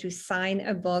opportunity to sign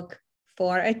a book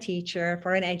for a teacher,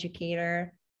 for an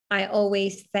educator, I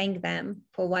always thank them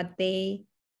for what they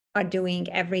are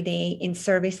doing every day in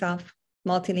service of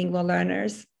multilingual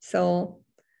learners. So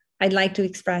I'd like to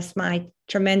express my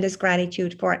tremendous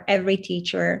gratitude for every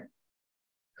teacher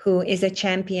who is a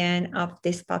champion of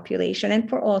this population and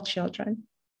for all children.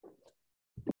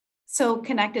 so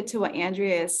connected to what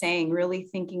Andrea is saying, really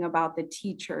thinking about the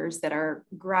teachers that are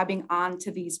grabbing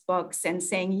onto these books and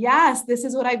saying, yes, this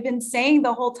is what I've been saying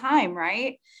the whole time,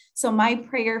 right? So my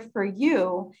prayer for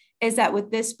you is that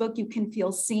with this book, you can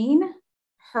feel seen,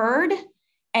 heard,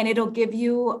 and it'll give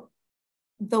you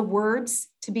the words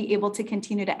to be able to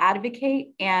continue to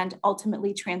advocate and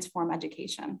ultimately transform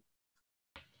education.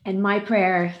 And my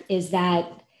prayer is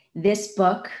that this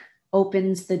book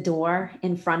opens the door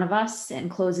in front of us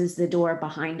and closes the door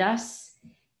behind us,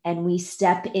 and we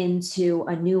step into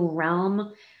a new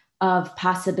realm of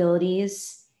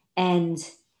possibilities and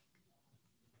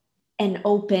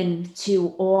open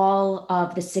to all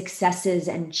of the successes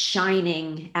and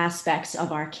shining aspects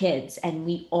of our kids, and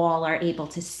we all are able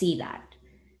to see that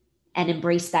and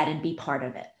embrace that and be part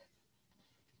of it.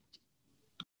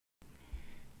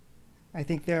 I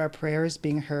think there are prayers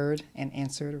being heard and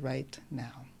answered right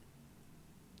now.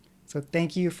 So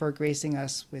thank you for gracing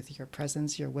us with your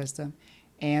presence, your wisdom,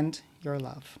 and your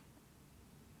love.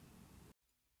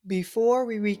 Before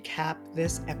we recap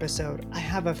this episode, I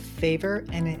have a favor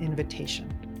and an invitation.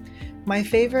 My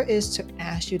favor is to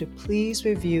ask you to please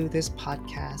review this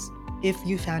podcast if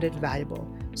you found it valuable,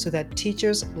 so that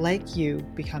teachers like you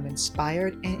become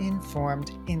inspired and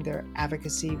informed in their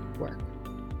advocacy work.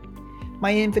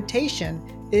 My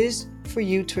invitation is for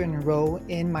you to enroll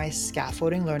in my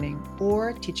scaffolding learning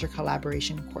or teacher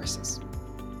collaboration courses.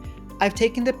 I've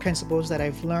taken the principles that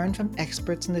I've learned from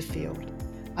experts in the field.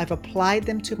 I've applied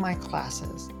them to my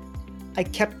classes. I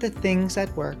kept the things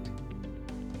that worked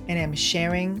and am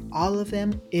sharing all of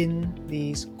them in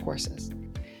these courses.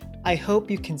 I hope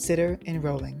you consider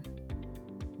enrolling.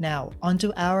 Now,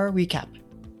 onto our recap.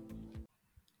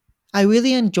 I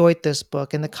really enjoyed this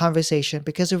book and the conversation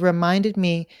because it reminded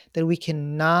me that we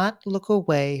cannot look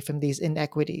away from these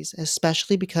inequities,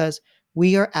 especially because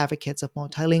we are advocates of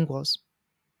multilinguals.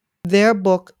 Their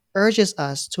book urges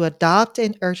us to adopt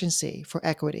an urgency for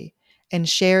equity and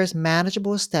shares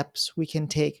manageable steps we can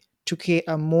take to create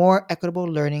a more equitable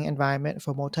learning environment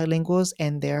for multilinguals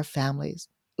and their families.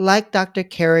 Like Dr.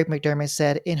 Carrie McDermott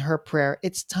said in her prayer,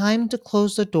 it's time to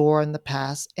close the door on the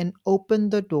past and open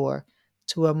the door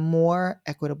to a more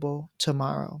equitable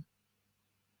tomorrow.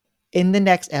 In the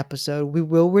next episode, we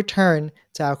will return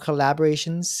to our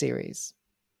collaboration series.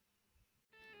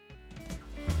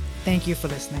 Thank you for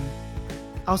listening.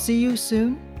 I'll see you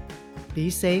soon. Be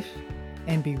safe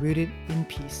and be rooted in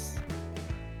peace.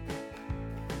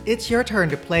 It's your turn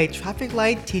to play traffic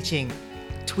light teaching.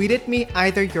 Tweet at me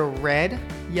either your red,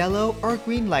 yellow, or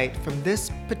green light from this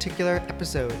particular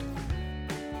episode.